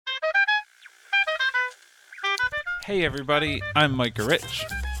Hey everybody, I'm Micah Rich.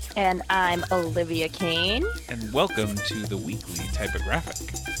 And I'm Olivia Kane. And welcome to the Weekly Typographic,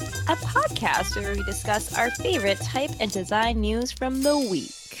 a podcast where we discuss our favorite type and design news from the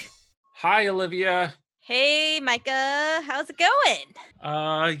week. Hi Olivia. Hey Micah, how's it going?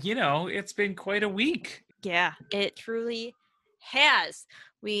 It's been quite a week. Yeah, it truly has.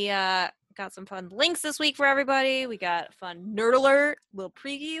 We got some fun links this week for everybody. We got a fun nerd alert, little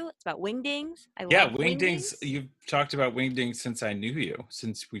preview. It's about Wingdings. I love Wingdings. You've talked about Wingdings since I knew you,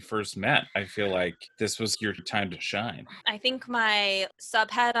 since we first met. I feel like this was your time to shine. I think my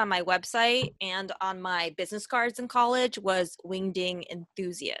subhead on my website and on my business cards in college was Wingding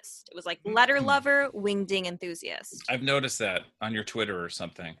Enthusiast. It was like letter lover, Wingding Enthusiast. I've noticed that on your Twitter or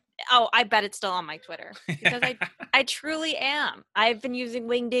something. Oh, I bet it's still on my Twitter because I truly am. I've been using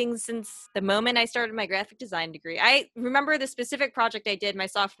Wingdings since the moment I started my graphic design degree. I remember the specific project I did my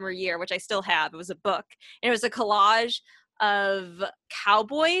sophomore year, which I still have. It was a book, and it was a collage of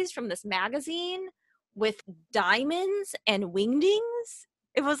cowboys from this magazine with diamonds and Wingdings.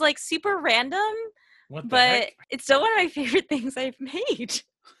 It was like super random, but heck? It's still one of my favorite things I've made.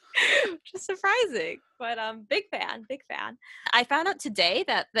 Which is surprising, but big fan. I found out today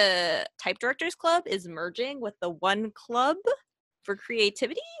that the Type Directors Club is merging with the One Club for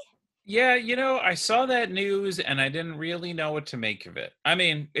Creativity. Yeah, I saw that news and I didn't really know what to make of it. I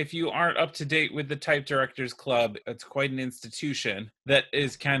mean, if you aren't up to date with the Type Directors Club, it's quite an institution that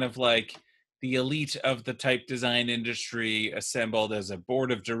is kind of like the elite of the type design industry assembled as a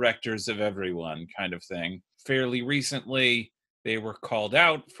board of directors of everyone kind of thing. Fairly recently, they were called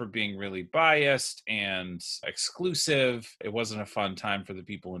out for being really biased and exclusive. It wasn't a fun time for the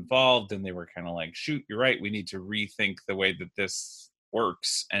people involved, and they were kind of like, shoot, you're right, we need to rethink the way that this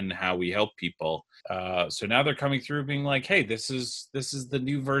works and how we help people. So now they're coming through being like, hey, this is the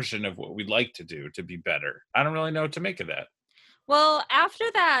new version of what we'd like to do to be better. I don't really know what to make of that. Well, after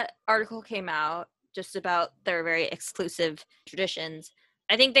that article came out just about their very exclusive traditions,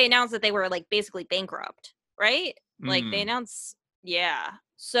 I think they announced that they were like basically bankrupt, right? Like they announced, yeah.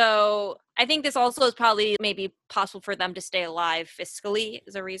 So I think this also is probably maybe possible for them to stay alive fiscally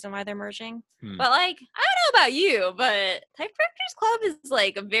is a reason why they're merging. But like, I don't know about you, but Type Directors Club is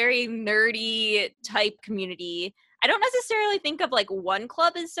like a very nerdy type community. I don't necessarily think of like One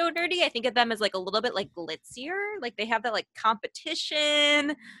Club as so nerdy. I think of them as like a little bit like glitzier. Like they have that like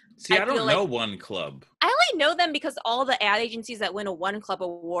competition. See, I don't know One Club. I only know them because all the ad agencies that win a One Club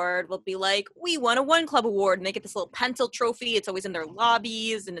award will be like, we won a One Club award, and they get this little pencil trophy. It's always in their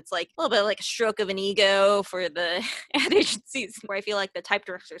lobbies, and it's like a little bit like a stroke of an ego for the ad agencies, where I feel like the Type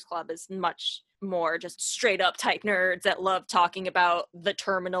Directors Club is much more just straight up type nerds that love talking about the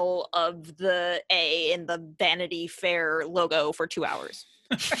terminal of the A in the Vanity Fair logo for 2 hours.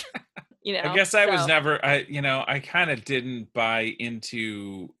 I guess I was never, I kind of didn't buy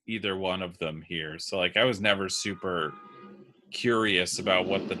into either one of them here. So like, I was never super curious about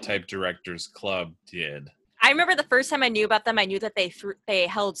what the Type Directors Club did. I remember the first time I knew about them, I knew that they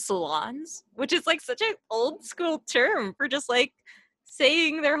held salons, which is like such an old school term for just like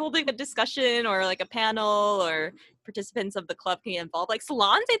saying they're holding a discussion or like a panel or participants of the club can get involved. Like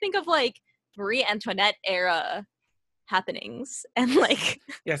salons, I think of like Marie Antoinette era happenings and like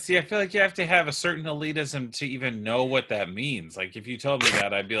I feel like you have to have a certain elitism to even know what that means. Like if you told me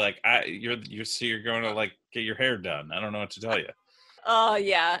that, I'd be like, you're going to like get your hair done. I don't know what to tell you. Oh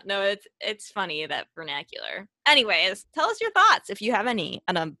yeah, no, it's funny, that vernacular. Anyways, tell us your thoughts if you have any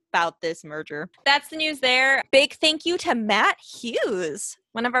about this merger. That's the news there. Big thank you to Matt Hughes,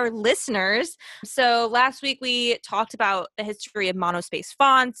 one of our listeners. So last week we talked about the history of monospace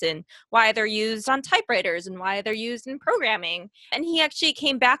fonts and why they're used on typewriters and why they're used in programming. And he actually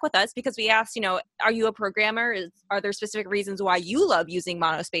came back with us because we asked, are you a programmer? Are there specific reasons why you love using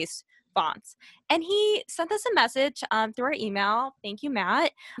monospace fonts? And he sent us a message through our email. Thank you,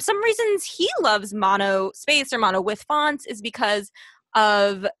 Matt. Some reasons he loves mono space or mono with fonts is because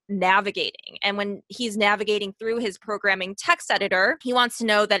of navigating. And when he's navigating through his programming text editor, he wants to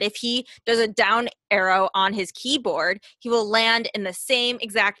know that if he does a down arrow on his keyboard, he will land in the same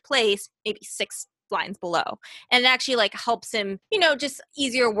exact place, maybe 6 lines below. And it actually like helps him, just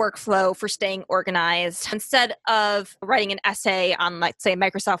easier workflow for staying organized. Instead of writing an essay on, let's say,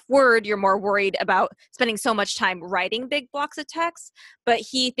 Microsoft Word, you're more worried about spending so much time writing big blocks of text. But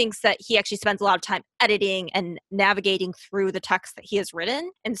he thinks that he actually spends a lot of time editing and navigating through the text that he has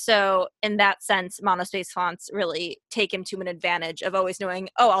written. And so in that sense, monospace fonts really take him to an advantage of always knowing,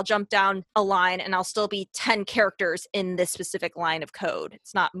 I'll jump down a line and I'll still be 10 characters in this specific line of code.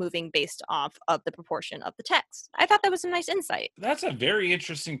 It's not moving based off of the proportion of the text. I thought that was a nice insight. That's a very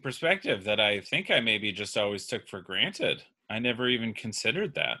interesting perspective that I think I maybe just always took for granted. I never even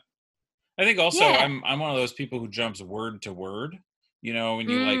considered that. I think also Yeah. I'm one of those people who jumps word to word. You know, when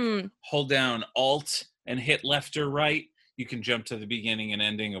you like Mm, hold down Alt and hit left or right, you can jump to the beginning and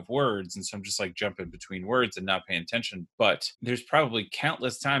ending of words. And so I'm just like jumping between words and not paying attention. But there's probably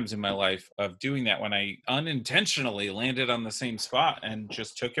countless times in my life of doing that when I unintentionally landed on the same spot and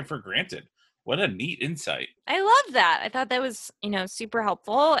just took it for granted. What a neat insight. I love that. I thought that was, super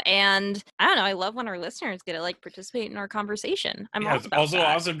helpful. And I don't know, I love when our listeners get to like participate in our conversation. I'm Yeah, all it's about also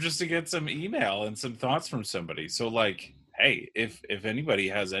that. awesome just to get some email and some thoughts from somebody. So like, hey, if anybody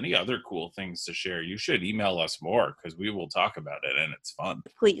has any other cool things to share, you should email us more because we will talk about it and it's fun.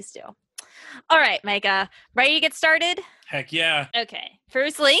 Please do. All right, Micah, ready to get started? Heck yeah. Okay,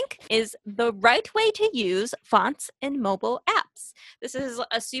 first link is the right way to use fonts in mobile apps. This is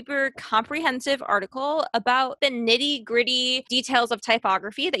a super comprehensive article about the nitty gritty details of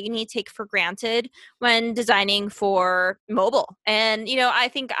typography that you need to take for granted when designing for mobile. And, I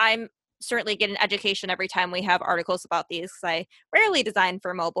think I'm certainly get an education every time we have articles about these because I rarely design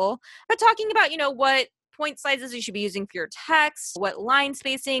for mobile. But talking about, what point sizes you should be using for your text, what line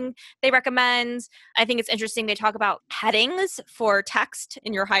spacing they recommend. I think it's interesting they talk about headings for text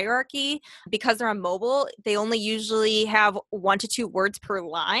in your hierarchy. Because they're on mobile, they only usually have 1 to 2 words per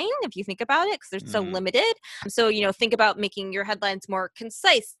line, if you think about it, because they're so Mm, limited. So, think about making your headlines more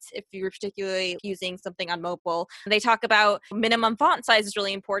concise if you're particularly using something on mobile. They talk about minimum font size is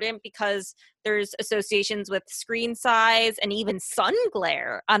really important because there's associations with screen size and even sun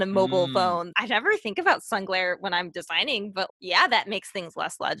glare on a mobile mm. phone. I never think about sun glare when I'm designing, but yeah, that makes things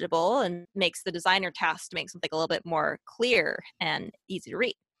less legible and makes the designer task to make something a little bit more clear and easy to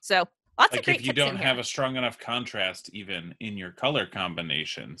read. So lots of Like if great you tips in don't have here. a strong enough contrast even in your color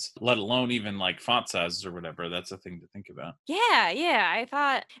combinations, let alone even like font sizes or whatever, that's a thing to think about. Yeah. I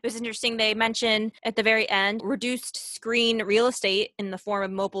thought it was interesting. They mentioned at the very end reduced screen real estate in the form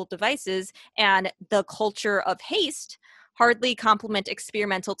of mobile devices and the culture of haste hardly complement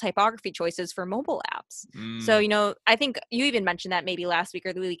experimental typography choices for mobile apps. So, Mm, I think you even mentioned that maybe last week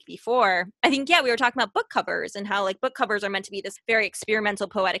or the week before. I think, yeah, we were talking about book covers and how like book covers are meant to be this very experimental,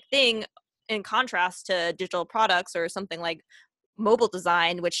 poetic thing in contrast to digital products or something like mobile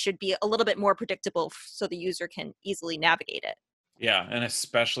design, which should be a little bit more predictable so the user can easily navigate it. yeah, and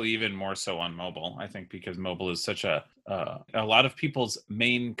especially even more so on mobile, I think, because mobile is such a lot of people's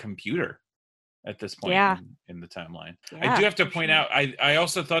main computer at this point Yeah, in the timeline. I do yeah, have to for point sure. out, I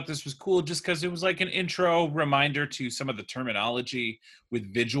also thought this was cool just because it was like an intro reminder to some of the terminology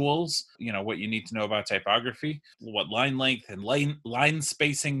with visuals, what you need to know about typography, what line length and line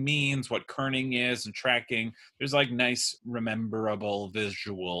spacing means, what kerning is and tracking. There's like nice rememberable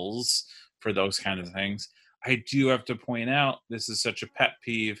visuals for those kind of things. I do have to point out, this is such a pet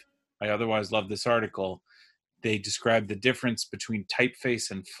peeve. I otherwise love this article. They describe the difference between typeface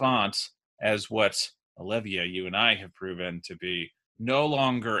and font as what Olivia, you and I have proven to be no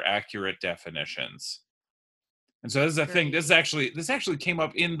longer accurate definitions. And so this is a thing. Agreed. This actually came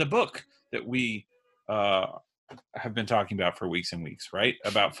up in the book that we uh, have been talking about for weeks and weeks, right?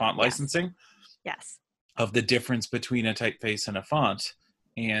 About font Yes, licensing, yes. of the difference between a typeface and a font.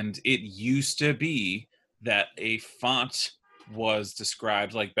 And it used to be that a font was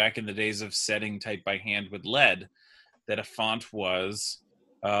described like back in the days of setting type by hand with lead, that a font was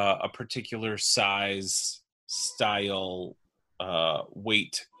a particular size, style,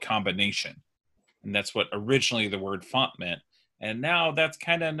 weight combination. And that's what originally the word font meant. And now that's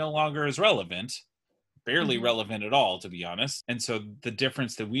kind of no longer as relevant, barely Hmm. relevant at all, to be honest. And so the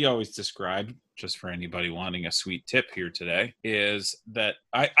difference that we always describe, just for anybody wanting a sweet tip here today, is that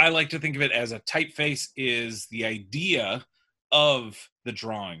I like to think of it as a typeface is the idea of the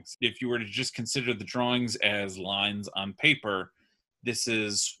drawings. If you were to just consider the drawings as lines on paper, this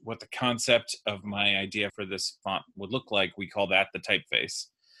is what the concept of my idea for this font would look like. We call that the typeface.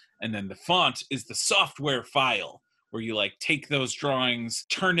 And then the font is the software file where you like take those drawings,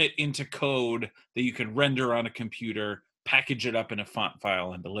 turn it into code that you can render on a computer, package it up in a font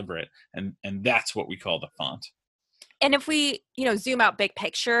file and deliver it. And that's what we call the font. And if we, zoom out big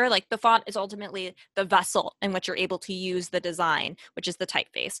picture, like the font is ultimately the vessel in which you're able to use the design, which is the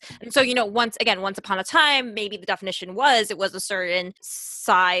typeface. And so, once upon a time, maybe the definition was it was a certain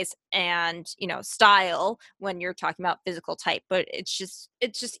size and, style when you're talking about physical type, but it's just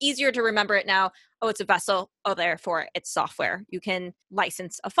easier to remember it now. Oh, it's a vessel. Oh, therefore it's software. You can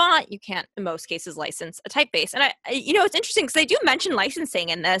license a font. You can't, in most cases, license a typeface. And it's interesting because they do mention licensing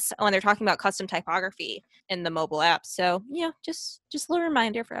in this when they're talking about custom typography in the mobile app. So, just a little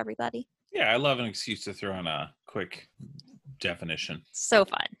reminder for everybody. Yeah, I love an excuse to throw in a quick definition. So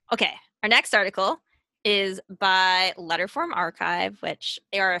fun. Okay, our next article is by Letterform Archive, which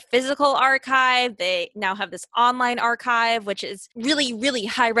they are a physical archive. They now have this online archive, which is really, really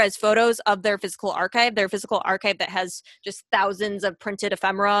high res photos of their physical archive. Their physical archive that has just thousands of printed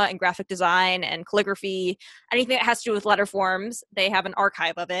ephemera and graphic design and calligraphy, anything that has to do with letter forms. They have an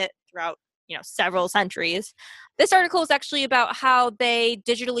archive of it throughout, several centuries. This article is actually about how they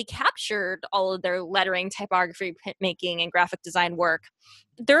digitally captured all of their lettering, typography, printmaking, and graphic design work.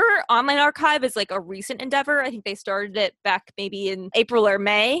 Their online archive is like a recent endeavor. I think they started it back maybe in April or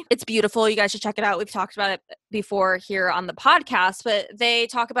May. It's beautiful. You guys should check it out. We've talked about it before here on the podcast, but they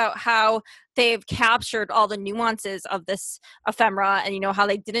talk about how they've captured all the nuances of this ephemera and, how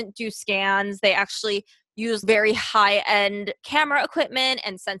they didn't do scans. They actually use very high-end camera equipment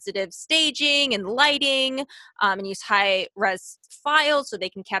and sensitive staging and lighting, and use high-res files so they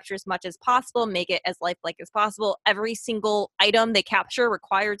can capture as much as possible, make it as lifelike as possible. Every single item they capture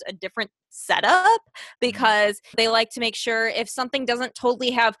requires a different setup because they like to make sure if something doesn't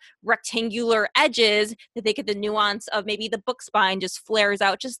totally have rectangular edges, that they get the nuance of maybe the book spine just flares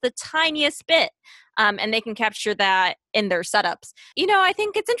out just the tiniest bit. And they can capture that in their setups. I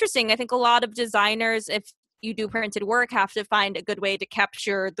think it's interesting. I think a lot of designers, if you do printed work, have to find a good way to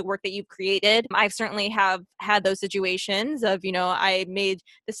capture the work that you've created. I've certainly have had those situations of, I made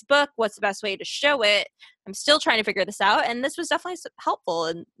this book, what's the best way to show it? I'm still trying to figure this out, and this was definitely helpful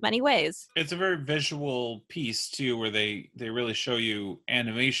in many ways. It's a very visual piece too, where they really show you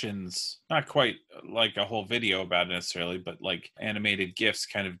animations, not quite like a whole video about it necessarily, but like animated GIFs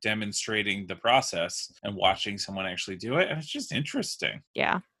kind of demonstrating the process and watching someone actually do it. And it's just interesting.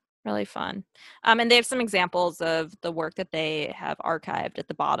 Yeah, really fun. And they have some examples of the work that they have archived at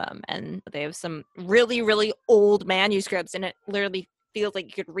the bottom, and they have some really, really old manuscripts, and it literally feels like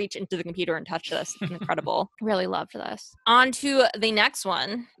you could reach into the computer and touch this. It's incredible. Really loved this. On to the next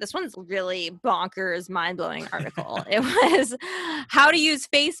one. This one's really bonkers, mind-blowing article. It was how to use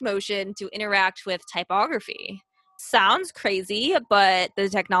face motion to interact with typography. Sounds crazy, but the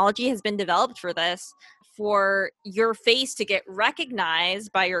technology has been developed for this, for your face to get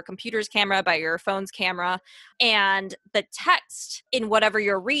recognized by your computer's camera, by your phone's camera, and the text in whatever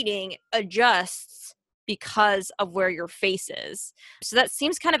you're reading adjusts because of where your face is. So that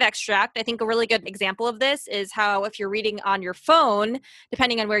seems kind of abstract. I think a really good example of this is how if you're reading on your phone,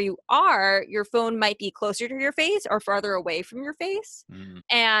 depending on where you are, your phone might be closer to your face or farther away from your face.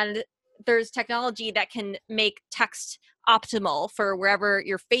 And there's technology that can make text optimal for wherever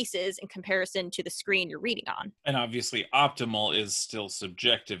your face is in comparison to the screen you're reading on. And obviously optimal is still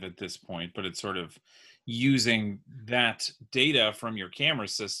subjective at this point, but it's sort of using that data from your camera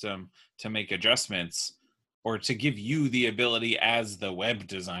system to make adjustments, or to give you the ability as the web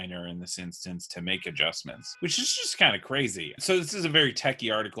designer in this instance to make adjustments, which is just kind of crazy. So this is a very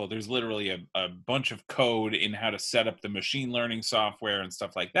techie article. There's literally a bunch of code in how to set up the machine learning software and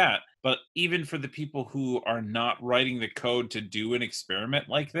stuff like that. But even for the people who are not writing the code to do an experiment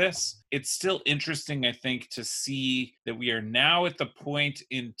like this, it's still interesting, I think, to see that we are now at the point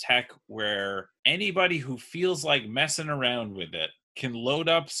in tech where anybody who feels like messing around with it can load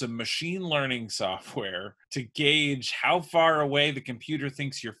up some machine learning software to gauge how far away the computer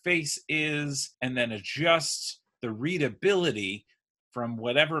thinks your face is, and then adjust the readability from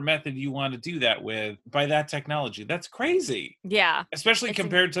whatever method you want to do that with by that technology. That's crazy. Yeah. Especially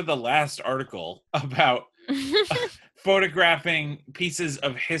compared to the last article about photographing pieces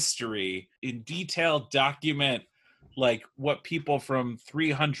of history in detail, document like what people from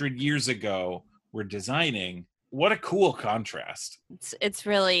 300 years ago were designing. What a cool contrast. It's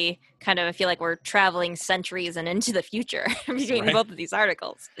really kind of, I feel like we're traveling centuries and into the future between both of these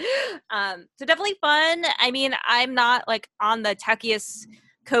articles. So definitely fun. I mean, I'm not like on the techiest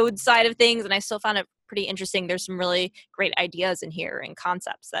code side of things, and I still found it pretty interesting. There's some really great ideas in here and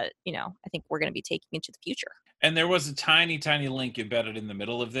concepts that, I think we're going to be taking into the future. And there was a tiny, tiny link embedded in the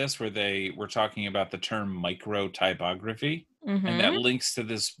middle of this where they were talking about the term microtypography. And that links to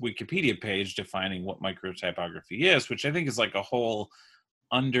this Wikipedia page defining what microtypography is, which I think is like a whole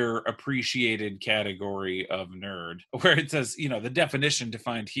underappreciated category of nerd, where it says, the definition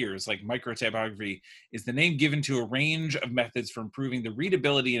defined here is like microtypography is the name given to a range of methods for improving the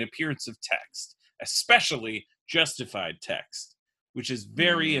readability and appearance of text, especially justified text, which is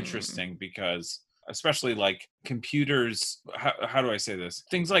very interesting because especially like computers, how do I say this?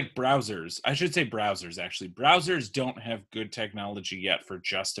 Things like browsers. I should say browsers, actually. Browsers don't have good technology yet for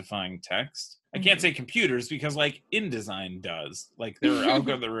justifying text. I can't say computers because like InDesign does. Like there are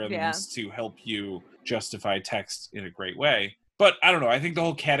algorithms to help you justify text in a great way. But I don't know. I think the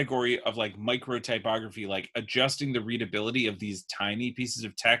whole category of like micro typography, like adjusting the readability of these tiny pieces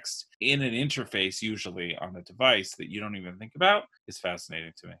of text in an interface, usually on a device that you don't even think about, is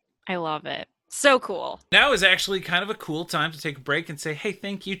fascinating to me. I love it. So cool. Now is actually kind of a cool time to take a break and say, hey,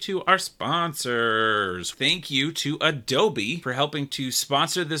 thank you to our sponsors. Thank you to Adobe for helping to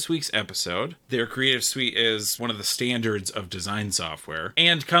sponsor this week's episode. Their Creative Suite is one of the standards of design software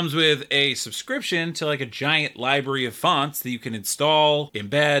and comes with a subscription to like a giant library of fonts that you can install,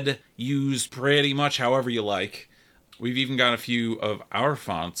 embed, use pretty much however you like. We've even got a few of our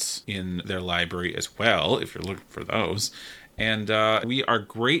fonts in their library as well, if you're looking for those. And we are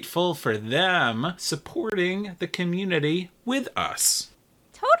grateful for them supporting the community with us.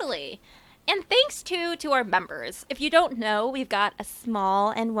 Totally. And thanks to our members. If you don't know, we've got a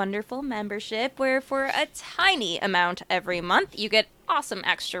small and wonderful membership where for a tiny amount every month, you get awesome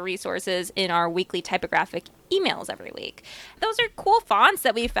extra resources in our weekly typographic emails every week. Those are cool fonts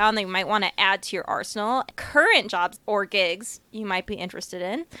that we found that you might want to add to your arsenal. Current jobs or gigs you might be interested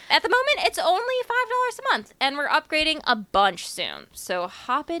in. At the moment, it's only $5 a month, and we're upgrading a bunch soon. So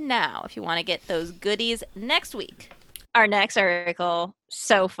hop in now if you want to get those goodies next week. Our next article,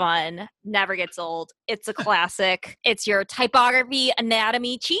 so fun, never gets old. It's a classic. It's your typography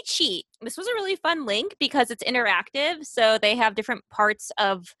anatomy cheat sheet. This was a really fun link because it's interactive. So they have different parts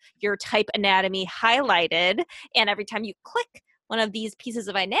of your type anatomy highlighted. And every time you click one of these pieces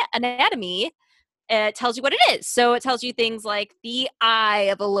of anatomy, it tells you what it is. So it tells you things like the eye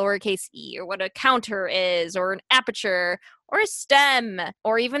of a lowercase e, or what a counter is, or an aperture, or a stem,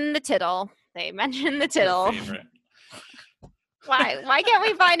 or even the tittle. They mentioned the tittle. Your favorite. Why can't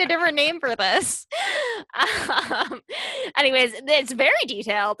we find a different name for this? Anyways, it's very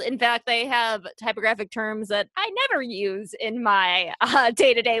detailed. In fact, they have typographic terms that I never use in my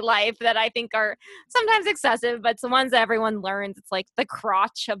day-to-day life that I think are sometimes excessive, but it's the ones that everyone learns. It's like the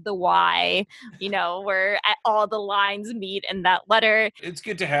crotch of the Y, where all the lines meet in that letter. It's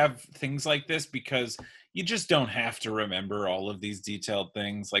good to have things like this because you just don't have to remember all of these detailed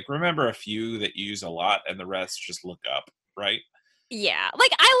things. Like remember a few that you use a lot and the rest just look up, right? Yeah,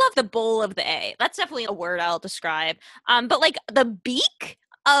 like I love the bowl of the A. That's definitely a word I'll describe. But like the beak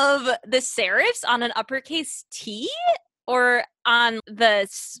of the serifs on an uppercase T or on the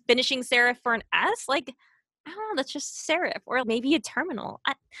finishing serif for an S, like I don't know, that's just serif or maybe a terminal.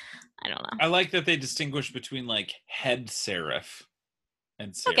 I don't know. I like that they distinguish between like head serif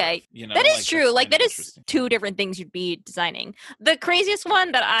and serif. Okay, that is true. Like that is two different things you'd be designing. The craziest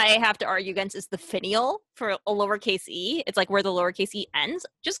one that I have to argue against is the finial for a lowercase e. It's like where the lowercase e ends.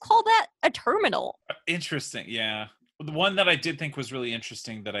 Just call that a terminal. Interesting, yeah. The one that I did think was really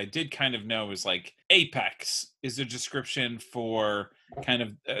interesting that I did kind of know is like apex is a description for kind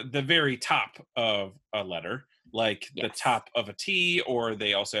of the very top of a letter, like the top of a T, or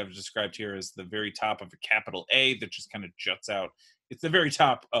they also have it described here as the very top of a capital A that just kind of juts out. It's the very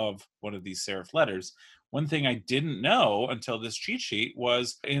top of one of these serif letters. One thing I didn't know until this cheat sheet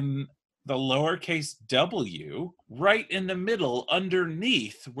was in the lowercase w, right in the middle,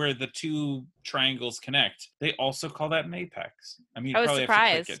 underneath where the two triangles connect, they also call that an apex. I mean, you probably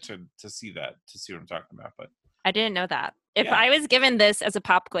have to click it to see that, to see what I'm talking about. But I didn't know that. If I was given this as a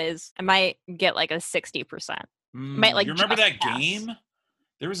pop quiz, I might get like a 60%. Might like you remember that game?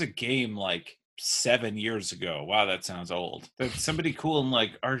 There was a game like 7 years ago. Wow, that sounds old. That somebody cool in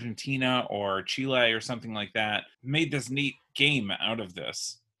like Argentina or Chile or something like that made this neat game out of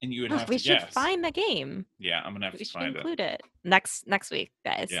this, and you would have to guess. We should find the game. Yeah, I'm gonna have to find it. Include it next week,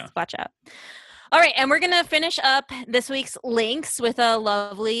 guys. Yeah. Watch out. All right, and we're going to finish up this week's links with a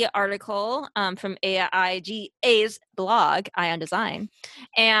lovely article from AIGA's blog, Ion Design.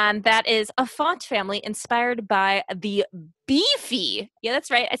 And that is a font family inspired by the beefy, yeah, that's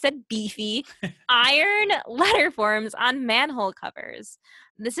right, I said beefy, iron letter forms on manhole covers.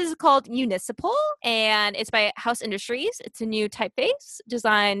 This is called Municipal, and it's by House Industries. It's a new typeface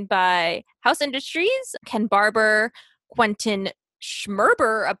designed by House Industries, Ken Barber, Quentin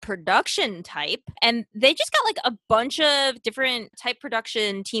Schmerber, a production type, and they just got like a bunch of different type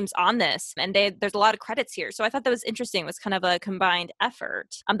production teams on this, and there's a lot of credits here, so I thought that was interesting. It was kind of a combined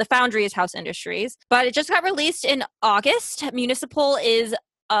effort. The foundry is House Industries, but it just got released in August. Municipal is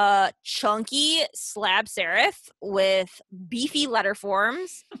a chunky slab serif with beefy letter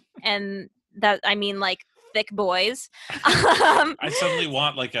forms, and that, I mean, like thick boys. I suddenly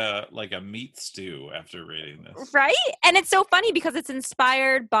want like a meat stew after reading this. Right? And it's so funny because it's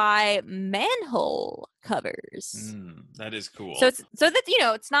inspired by manhole covers. That is cool. So that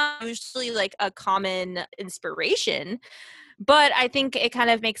it's not usually like a common inspiration, But I think it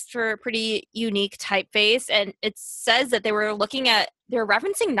kind of makes for a pretty unique typeface. And it says that they're referencing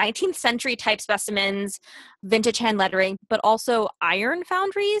 19th century type specimens, vintage hand lettering, but also iron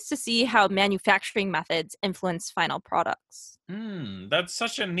foundries to see how manufacturing methods influence final products. That's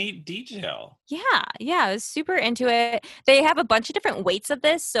such a neat detail. Yeah, I was super into it. They have a bunch of different weights of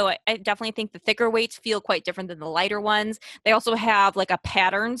this, so I definitely think the thicker weights feel quite different than the lighter ones. They also have like a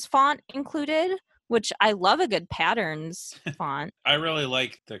patterns font included, which I love a good patterns font. I really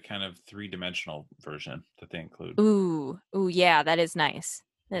like the kind of three-dimensional version that they include. Ooh, yeah, that is nice.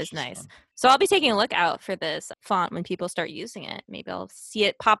 That It's is just nice. fun. So I'll be taking a look out for this font when people start using it. Maybe I'll see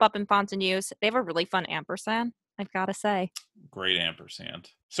it pop up in fonts in use. They have a really fun ampersand, I've got to say. Great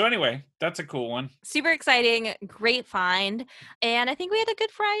ampersand. So anyway, that's a cool one. Super exciting, great find. And I think we had a good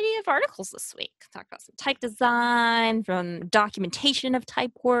variety of articles this week. Talked about some type design, from documentation of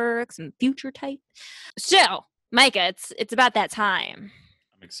type work, some future type. So, Micah, it's about that time.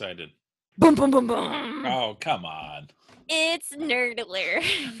 I'm excited. Boom, boom, boom, boom. Oh, come on. It's Nerd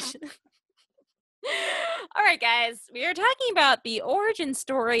Alert. All right, guys, we are talking about the origin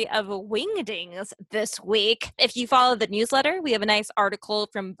story of Wingdings this week. If you follow the newsletter, we have a nice article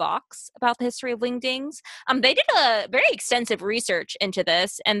from Vox about the history of Wingdings. They did a very extensive research into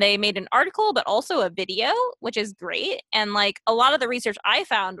this, and they made an article, but also a video, which is great. And like a lot of the research I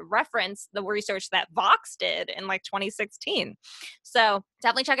found referenced the research that Vox did in like 2016. So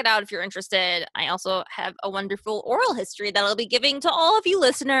definitely check it out if you're interested. I also have a wonderful oral history that I'll be giving to all of you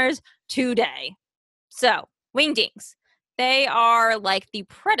listeners today. So, Wingdings. They are like the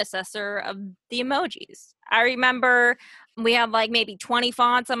predecessor of the emojis. I remember we had like maybe 20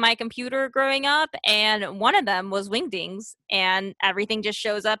 fonts on my computer growing up, and one of them was Wingdings, and everything just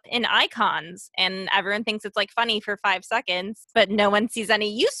shows up in icons, and everyone thinks it's like funny for 5 seconds, but no one sees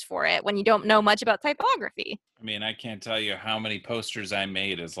any use for it when you don't know much about typography. I mean, I can't tell you how many posters I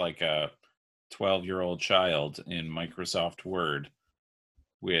made as like a 12-year-old child in Microsoft Word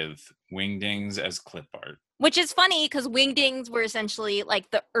with Wingdings as clip art. Which is funny because Wingdings were essentially like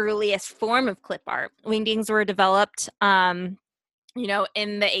the earliest form of clip art. Wingdings were developed, in the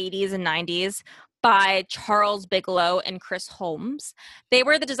 80s and 90s by Charles Bigelow and Chris Holmes. They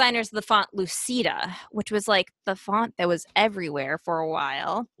were the designers of the font Lucida, which was like the font that was everywhere for a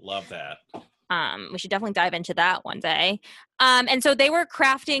while. Love that. We should definitely dive into that one day. And so they were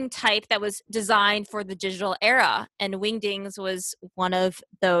crafting type that was designed for the digital era, and Wingdings was one of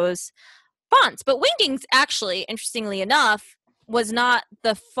those fonts. But Wingdings, actually, interestingly enough, was not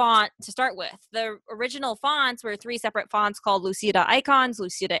the font to start with. The original fonts were 3 separate fonts called Lucida Icons,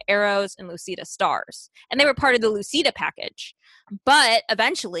 Lucida Arrows, and Lucida Stars. And they were part of the Lucida package. But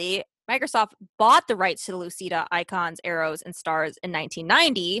eventually, Microsoft bought the rights to the Lucida Icons, Arrows, and Stars in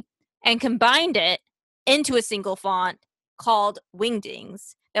 1990 and combined it into a single font called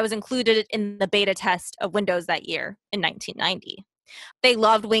Wingdings that was included in the beta test of Windows that year in 1990. They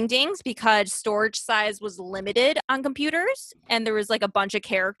loved Wingdings because storage size was limited on computers, and there was like a bunch of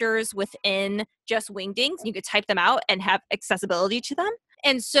characters within just Wingdings. You could type them out and have accessibility to them.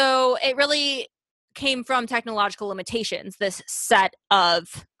 And so it really came from technological limitations, this set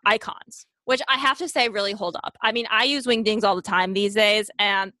of icons, which I have to say really hold up. I mean, I use Wingdings all the time these days,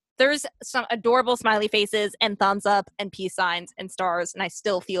 and there's some adorable smiley faces and thumbs up and peace signs and stars, and I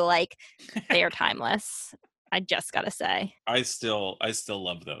still feel like they are timeless. I just gotta say. I still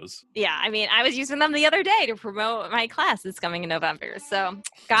love those. Yeah, I mean, I was using them the other day to promote my class that's coming in November. So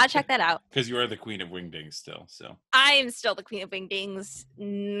gotta check that out. Because you are the queen of Wingdings still, so. I am still the queen of Wingdings.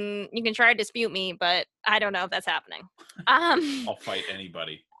 You can try to dispute me, but I don't know if that's happening. I'll fight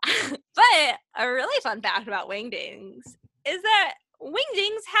anybody. But a really fun fact about Wingdings is that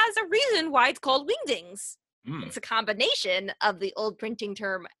Wingdings has a reason why it's called Wingdings. It's a combination of the old printing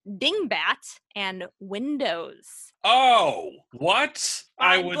term dingbat and Windows. Oh, what?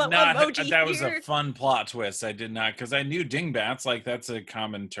 I would not. That was here. a fun plot twist. I did not, because I knew dingbats, like that's a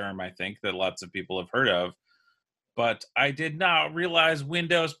common term, I think, that lots of people have heard of. But I did not realize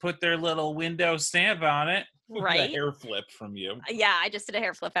Windows put their little window stamp on it. Right. A hair flip from you. Yeah, I just did a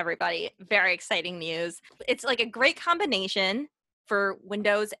hair flip, everybody. Very exciting news. It's like a great combination for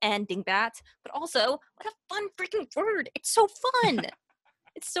Windows and dingbats, but also what a fun freaking word. It's so fun.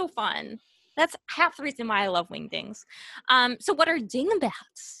 It's so fun. That's half the reason why I love Wingdings. So what are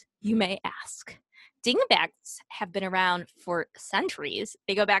dingbats, you may ask? Dingbats have been around for centuries.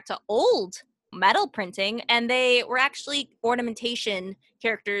 They go back to old metal printing, and they were actually ornamentation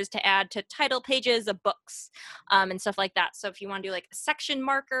characters to add to title pages of books and stuff like that. So if you want to do like a section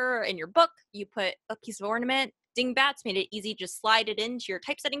marker in your book, you put a piece of ornament dingbats made it easy to just slide it into your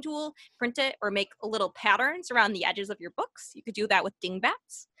typesetting tool, print it, or make little patterns around the edges of your books. You could do that with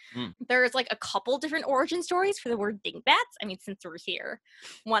dingbats. Mm. There's like a couple different origin stories for the word dingbats. I mean, since we're here,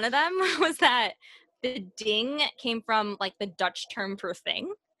 one of them was that the ding came from like the Dutch term for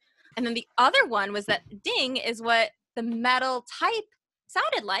thing. And then the other one was that ding is what the metal type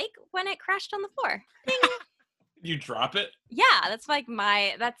sounded like when it crashed on the floor. Ding. You drop it? Yeah, that's like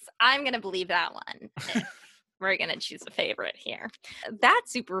I'm going to believe that one. We're going to choose a favorite here.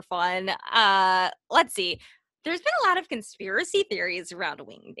 That's super fun. Let's see. There's been a lot of conspiracy theories around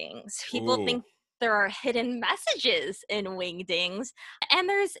Wingdings. People think there are hidden messages in Wingdings. And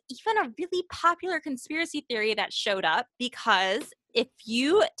there's even a really popular conspiracy theory that showed up because if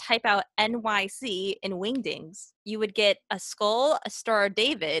you type out NYC in Wingdings, you would get a skull, a Star of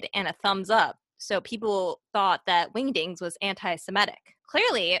David, and a thumbs up. So people thought that Wingdings was anti-Semitic.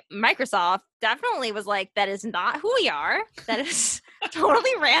 Clearly, Microsoft definitely was like, that is not who we are. That is totally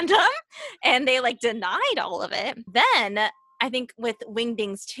random. And they like denied all of it. Then I think with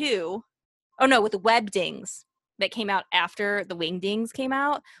Wingdings 2, with Webdings that came out after the Wingdings came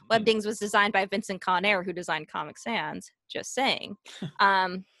out. Webdings was designed by Vincent Conair, who designed Comic Sans. Just saying.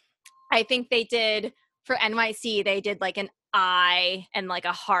 I think they did, for NYC, they did like an eye and like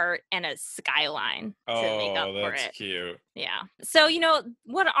a heart and a skyline to make up for it. That's cute. Yeah. So,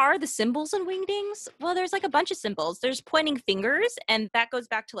 what are the symbols in Wingdings? Well, there's like a bunch of symbols. There's pointing fingers, and that goes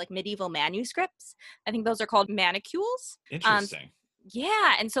back to like medieval manuscripts. I think those are called manicules. Interesting.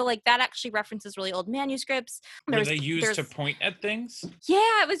 Yeah, and so like that actually references really old manuscripts. Were they used to point at things?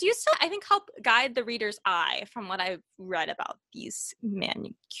 Yeah, it was used to, I think, help guide the reader's eye from what I've read about these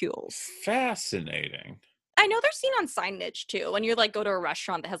manicules. Fascinating. I know they're seen on signage too. When you like go to a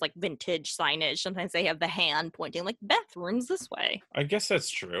restaurant that has like vintage signage, sometimes they have the hand pointing like bathrooms this way. I guess that's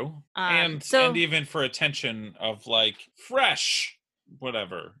true. And even for attention of like fresh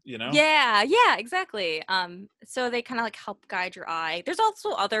whatever, Yeah, exactly. So they kind of like help guide your eye. There's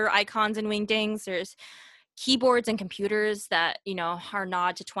also other icons in Wingdings. There's keyboards and computers that are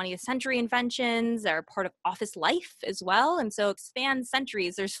nod to 20th century inventions. They're part of office life as well, and so span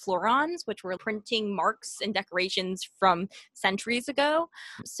centuries. There's florons, which were printing marks and decorations from centuries ago.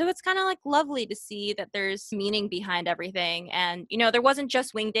 So it's kind of like lovely to see that there's meaning behind everything. And there wasn't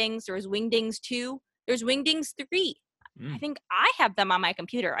just Wingdings. There was Wingdings 2. There's Wingdings 3. I think I have them on my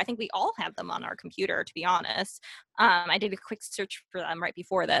computer. I think we all have them on our computer, to be honest. I did a quick search for them right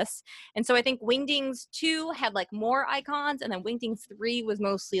before this. And so I think Wingdings 2 had like more icons, and then Wingdings 3 was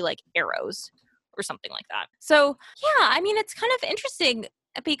mostly like arrows or something like that. So yeah, I mean, it's kind of interesting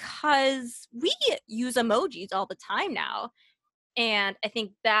because we use emojis all the time now. And I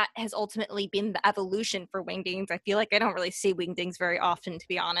think that has ultimately been the evolution for Wingdings. I feel like I don't really see Wingdings very often, to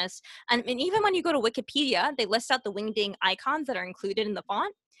be honest. And even when you go to Wikipedia, they list out the Wingding icons that are included in the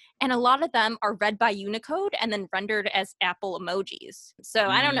font. And a lot of them are read by Unicode and then rendered as Apple emojis. So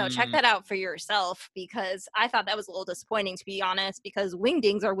I don't know, check that out for yourself, because I thought that was a little disappointing, to be honest, because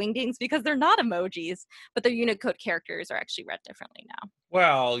Wingdings are Wingdings because they're not emojis, but their Unicode characters are actually read differently now.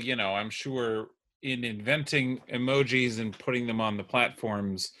 Well, I'm sure in inventing emojis and putting them on the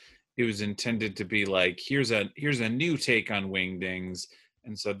platforms, it was intended to be like, here's a new take on Wingdings,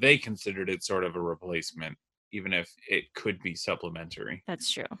 and so they considered it sort of a replacement, even if it could be supplementary. That's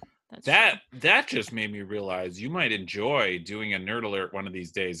true. That just made me realize you might enjoy doing a nerd alert one of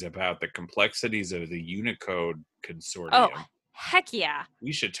these days about the complexities of the Unicode consortium. Oh, heck yeah!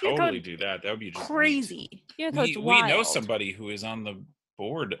 We should totally do that. That would be just crazy. We know somebody who is on the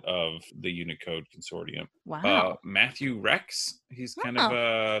board of the Unicode consortium. Wow. Matthew Rex. He's kind of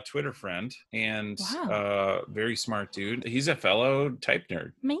a Twitter friend and very smart dude. He's a fellow type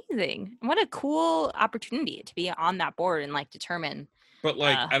nerd. Amazing. What a cool opportunity to be on that board and like determine. But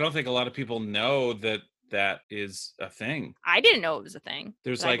like, I don't think a lot of people know that is a thing. I didn't know it was a thing.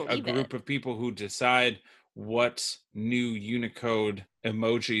 There's like a group of people who decide what new Unicode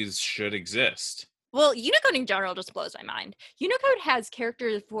emojis should exist. Well, Unicode in general just blows my mind. Unicode has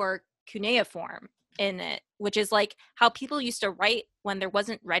characters for cuneiform in it, which is like how people used to write when there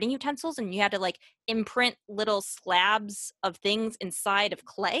wasn't writing utensils and you had to like imprint little slabs of things inside of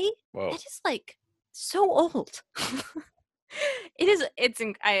clay. Whoa. It is like so old.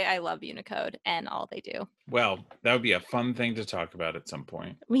 I love Unicode and all they do. Well, that would be a fun thing to talk about at some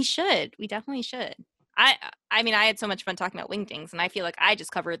point. We definitely should. I mean, I had so much fun talking about Wingdings, and I feel like I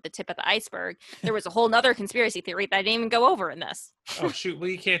just covered the tip of the iceberg. There was a whole nother conspiracy theory that I didn't even go over in this. Oh, shoot. Well,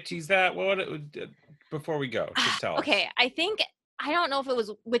 you can't tease that. Well, before we go, just tell us. Okay, I don't know if it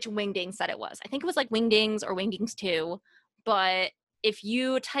was which Wingdings that it was. I think it was like Wingdings or Wingdings 2, but if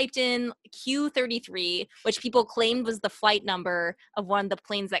you typed in Q33, which people claimed was the flight number of one of the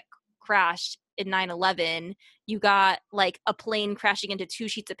planes that crashed in 9/11, you got like a plane crashing into two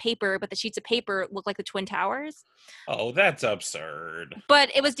sheets of paper, but the sheets of paper looked like the Twin Towers. Oh, that's absurd. But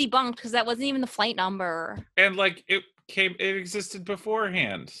it was debunked because that wasn't even the flight number. And like it existed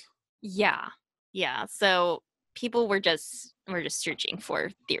beforehand. Yeah. Yeah. So people were just searching for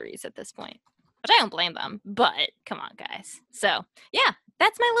theories at this point. Which I don't blame them, but come on, guys. So yeah,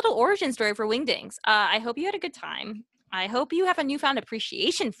 that's my little origin story for Wingdings. I hope you had a good time. I hope you have a newfound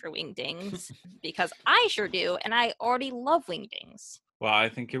appreciation for Wingdings because I sure do, and I already love Wingdings. Well, I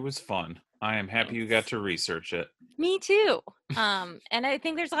think it was fun. I am happy you got to research it. Me too. And I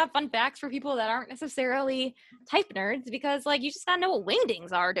think there's a lot of fun facts for people that aren't necessarily type nerds because, like, you just gotta know what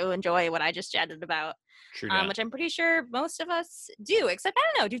Wingdings are to enjoy what I just chatted about. True Which I'm pretty sure most of us do, except I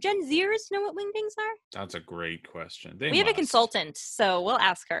don't know. Do Gen Zers know what Wingdings are? That's a great question. We have a consultant, so we'll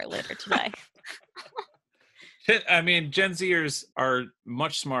ask her later today. I mean, Gen Zers are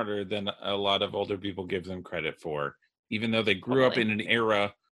much smarter than a lot of older people give them credit for, even though they grew up in an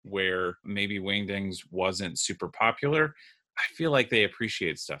era where maybe Wingdings wasn't super popular. I feel like they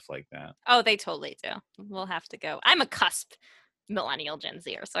appreciate stuff like that. Oh, they totally do. We'll have to go. I'm a cusp millennial Gen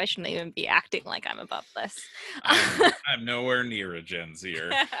Zer, so I shouldn't even be acting like I'm above this. I'm nowhere near a Gen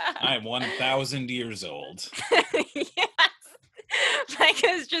Zer. I'm 1,000 years old. Yes. Like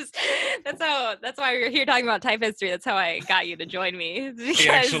it's just that's why we're here talking about type history. That's how I got you to join me. He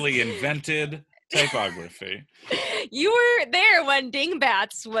actually invented typography. You were there when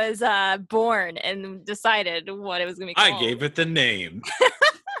Dingbats was born and decided what it was going to be called. I gave it the name.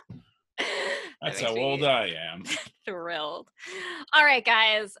 That's how old I am. Thrilled. All right,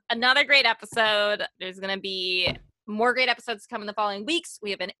 guys. Another great episode. There's going to be more great episodes coming the following weeks. We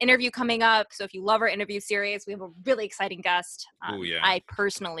have an interview coming up. So if you love our interview series, we have a really exciting guest. Oh, yeah. I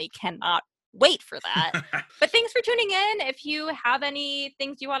personally cannot wait for that. But thanks for tuning in. If you have any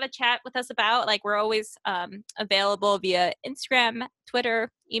things you want to chat with us about, like we're always available via Instagram,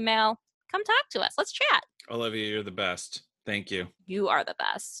 Twitter, email. Come talk to us. Let's chat. Olivia, you're the best. Thank you. You are the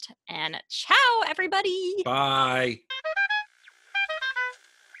best. And ciao, everybody. Bye.